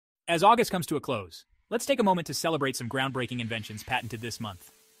As August comes to a close, let's take a moment to celebrate some groundbreaking inventions patented this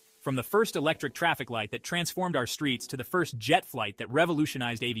month. From the first electric traffic light that transformed our streets to the first jet flight that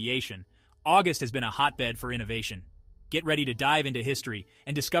revolutionized aviation, August has been a hotbed for innovation. Get ready to dive into history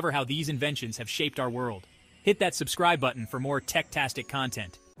and discover how these inventions have shaped our world. Hit that subscribe button for more tech-tastic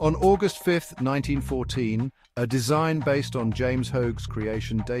content. On August 5th, 1914, a design based on James Hogue's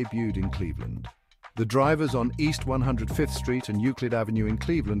creation debuted in Cleveland. The drivers on East 105th Street and Euclid Avenue in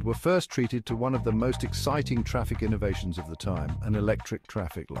Cleveland were first treated to one of the most exciting traffic innovations of the time, an electric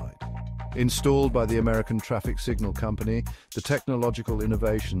traffic light. Installed by the American Traffic Signal Company, the technological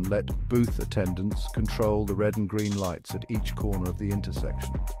innovation let booth attendants control the red and green lights at each corner of the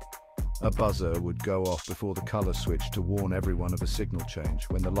intersection. A buzzer would go off before the color switch to warn everyone of a signal change.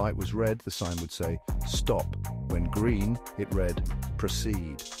 When the light was red, the sign would say, "Stop." When green, it read,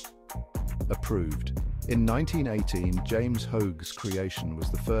 "Proceed." Approved. In 1918, James Hogue's creation was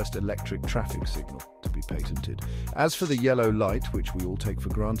the first electric traffic signal to be patented. As for the yellow light, which we all take for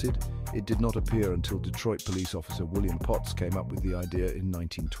granted, it did not appear until Detroit police officer William Potts came up with the idea in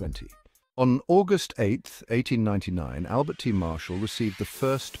 1920. On August 8, 1899, Albert T. Marshall received the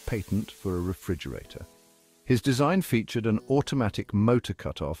first patent for a refrigerator. His design featured an automatic motor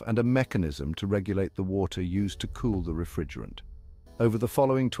cutoff and a mechanism to regulate the water used to cool the refrigerant. Over the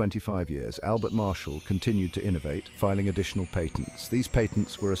following 25 years, Albert Marshall continued to innovate, filing additional patents. These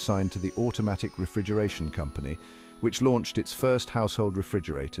patents were assigned to the Automatic Refrigeration Company, which launched its first household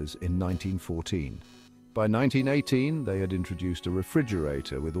refrigerators in 1914. By 1918, they had introduced a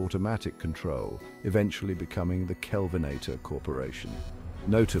refrigerator with automatic control, eventually becoming the Kelvinator Corporation.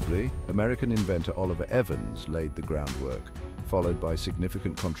 Notably, American inventor Oliver Evans laid the groundwork, followed by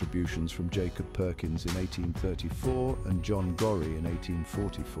significant contributions from Jacob Perkins in 1834 and John Gorrie in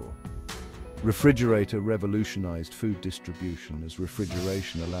 1844. Refrigerator revolutionized food distribution as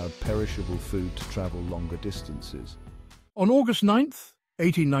refrigeration allowed perishable food to travel longer distances. On August 9th,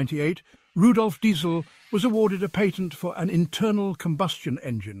 1898, Rudolf Diesel was awarded a patent for an internal combustion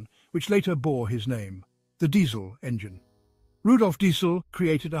engine, which later bore his name, the diesel engine. Rudolf Diesel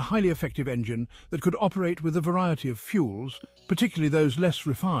created a highly effective engine that could operate with a variety of fuels, particularly those less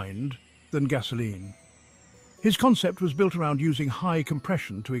refined than gasoline. His concept was built around using high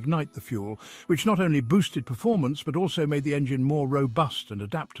compression to ignite the fuel, which not only boosted performance but also made the engine more robust and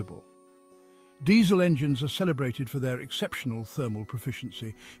adaptable. Diesel engines are celebrated for their exceptional thermal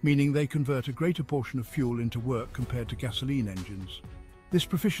proficiency, meaning they convert a greater portion of fuel into work compared to gasoline engines. This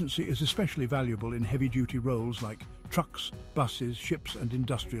proficiency is especially valuable in heavy-duty roles like trucks, buses, ships and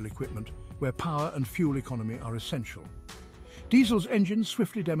industrial equipment, where power and fuel economy are essential. Diesel's engines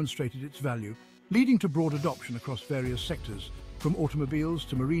swiftly demonstrated its value, leading to broad adoption across various sectors, from automobiles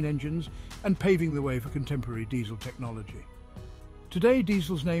to marine engines, and paving the way for contemporary diesel technology. Today,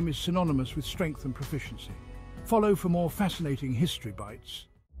 diesel's name is synonymous with strength and proficiency. Follow for more fascinating history bites.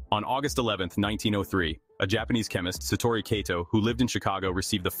 On August 11, 1903, a Japanese chemist, Satoru Kato, who lived in Chicago,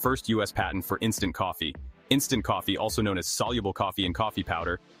 received the first U.S. patent for instant coffee. Instant coffee, also known as soluble coffee and coffee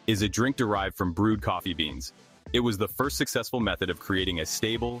powder, is a drink derived from brewed coffee beans. It was the first successful method of creating a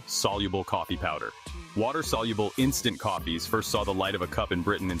stable, soluble coffee powder. Water-soluble instant coffees first saw the light of a cup in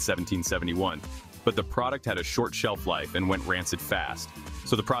Britain in 1771, but the product had a short shelf life and went rancid fast,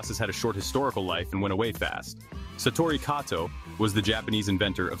 so the process had a short historical life and went away fast. Satoru Kato was the Japanese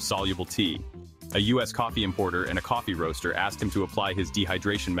inventor of soluble tea. A U.S. coffee importer and a coffee roaster asked him to apply his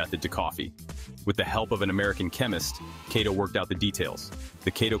dehydration method to coffee. With the help of an American chemist, Kato worked out the details.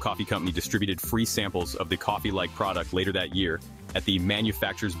 The Kato Coffee Company distributed free samples of the coffee-like product later that year at the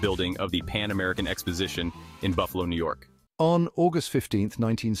Manufacturers Building of the Pan American Exposition in Buffalo, New York. On August 15,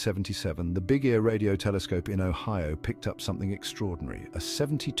 1977, the Big Ear radio telescope in Ohio picked up something extraordinary, a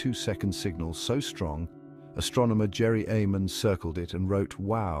 72-second signal so strong, astronomer Jerry Amon circled it and wrote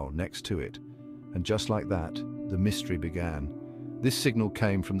 "Wow" next to it. And just like that, the mystery began. This signal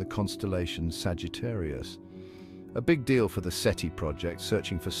came from the constellation Sagittarius. A big deal for the SETI project,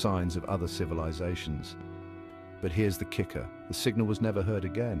 searching for signs of other civilizations. But here's the kicker. The signal was never heard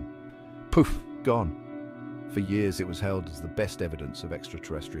again. Poof, gone. For years it was held as the best evidence of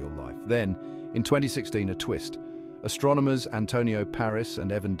extraterrestrial life. Then, in 2016, a twist. Astronomers Antonio Paris and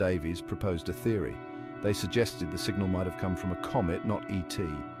Evan Davies proposed a theory. They suggested the signal might have come from a comet, not ET.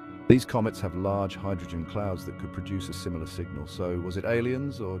 These comets have large hydrogen clouds that could produce a similar signal. So was it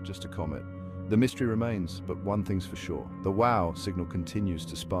aliens or just a comet? The mystery remains, but one thing's for sure. The WOW signal continues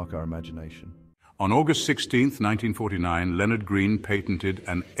to spark our imagination. On August 16, 1949, Leonard Green patented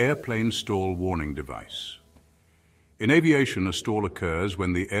an airplane stall warning device. In aviation, a stall occurs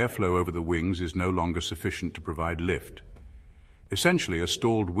when the airflow over the wings is no longer sufficient to provide lift. Essentially, a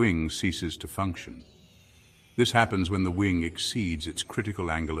stalled wing ceases to function. This happens when the wing exceeds its critical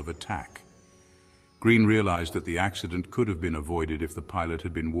angle of attack. Green realized that the accident could have been avoided if the pilot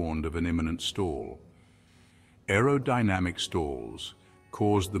had been warned of an imminent stall. Aerodynamic stalls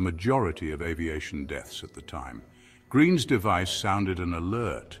caused the majority of aviation deaths at the time. Green's device sounded an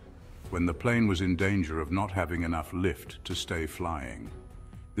alert when the plane was in danger of not having enough lift to stay flying.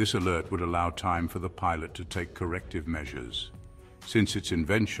 This alert would allow time for the pilot to take corrective measures. Since its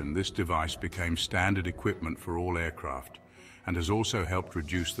invention, this device became standard equipment for all aircraft and has also helped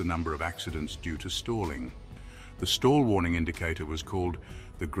reduce the number of accidents due to stalling. The stall warning indicator was called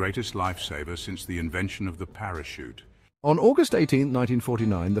the greatest lifesaver since the invention of the parachute. On August 18,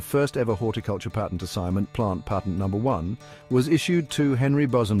 1949, the first ever horticulture patent assignment, plant patent number 1, was issued to Henry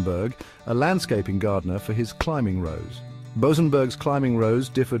Bosenberg, a landscaping gardener, for his climbing rose. Bosenberg's climbing rose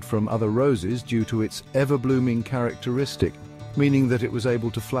differed from other roses due to its ever-blooming characteristic, meaning that it was able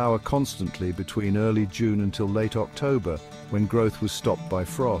to flower constantly between early June until late October, when growth was stopped by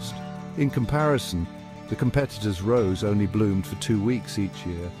frost. In comparison, the competitor's rose only bloomed for 2 weeks each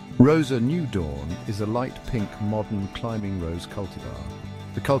year. Rosa New Dawn is a light pink modern climbing rose cultivar.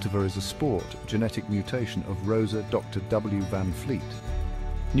 The cultivar is a sport, genetic mutation of Rosa Dr. W. Van Fleet.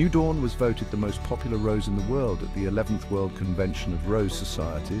 New Dawn was voted the most popular rose in the world at the 11th World Convention of Rose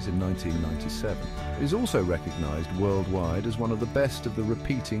Societies in 1997. It is also recognized worldwide as one of the best of the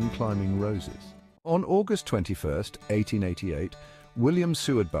repeating climbing roses. On August 21, 1888, William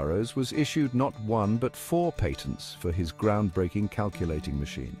Seward Burroughs was issued not 1 but 4 patents for his groundbreaking calculating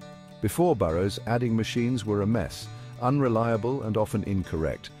machine. Before Burroughs, adding machines were a mess, unreliable and often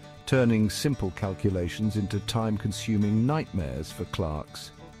incorrect, turning simple calculations into time-consuming nightmares for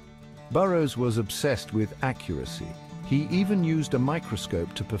clerks. Burroughs was obsessed with accuracy. He even used a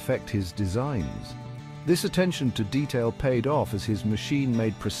microscope to perfect his designs. This attention to detail paid off as his machine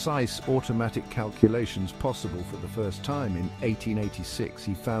made precise automatic calculations possible for the first time. In 1886,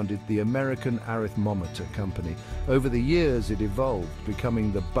 he founded the American Arithmometer Company. Over the years, it evolved,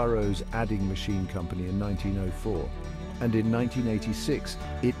 becoming the Burroughs Adding Machine Company in 1904. And in 1986,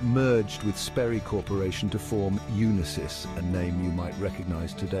 it merged with Sperry Corporation to form Unisys, a name you might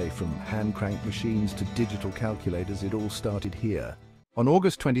recognize today. From hand-cranked machines to digital calculators, it all started here. On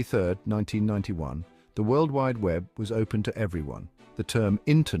August 23, 1991, the World Wide Web was open to everyone. The term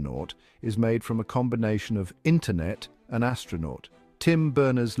internaut is made from a combination of internet and astronaut. Tim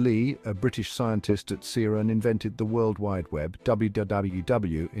Berners-Lee, a British scientist at CERN, invented the World Wide Web,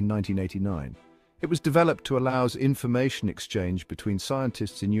 WWW, in 1989. It was developed to allow information exchange between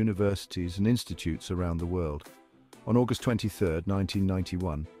scientists in universities and institutes around the world. On August 23,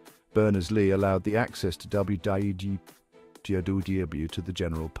 1991, Berners-Lee allowed the access to WWW to the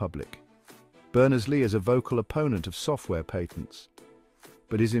general public. Berners-Lee is a vocal opponent of software patents,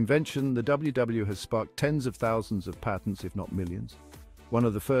 but his invention, the WW, has sparked tens of thousands of patents, if not millions. One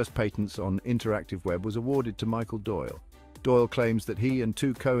of the first patents on interactive web was awarded to Michael Doyle. Doyle claims that he and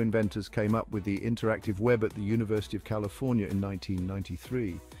 2 co-inventors came up with the interactive web at the University of California in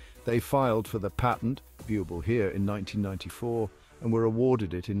 1993. They filed for the patent, viewable here, in 1994, and were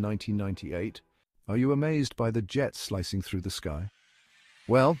awarded it in 1998. Are you amazed by the jets slicing through the sky?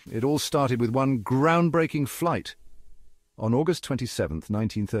 Well, it all started with one groundbreaking flight. On August 27,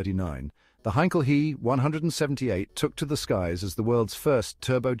 1939, the Heinkel He 178 took to the skies as the world's first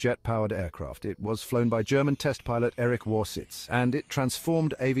turbojet-powered aircraft. It was flown by German test pilot Erich Warsitz, and it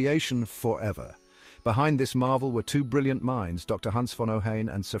transformed aviation forever. Behind this marvel were 2 brilliant minds, Dr. Hans von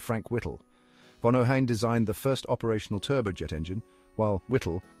Ohain and Sir Frank Whittle. Von Ohain designed the first operational turbojet engine, while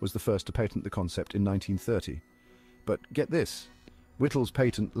Whittle was the first to patent the concept in 1930. But get this, Whittle's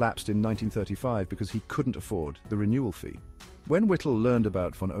patent lapsed in 1935 because he couldn't afford the renewal fee. When Whittle learned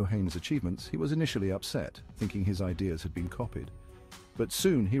about von Ohain's achievements, he was initially upset, thinking his ideas had been copied. But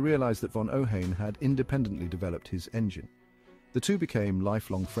soon he realized that von Ohain had independently developed his engine. The two became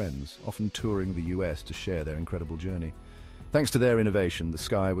lifelong friends, often touring the US to share their incredible journey. Thanks to their innovation, the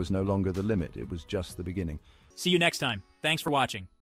sky was no longer the limit, it was just the beginning. See you next time. Thanks for watching.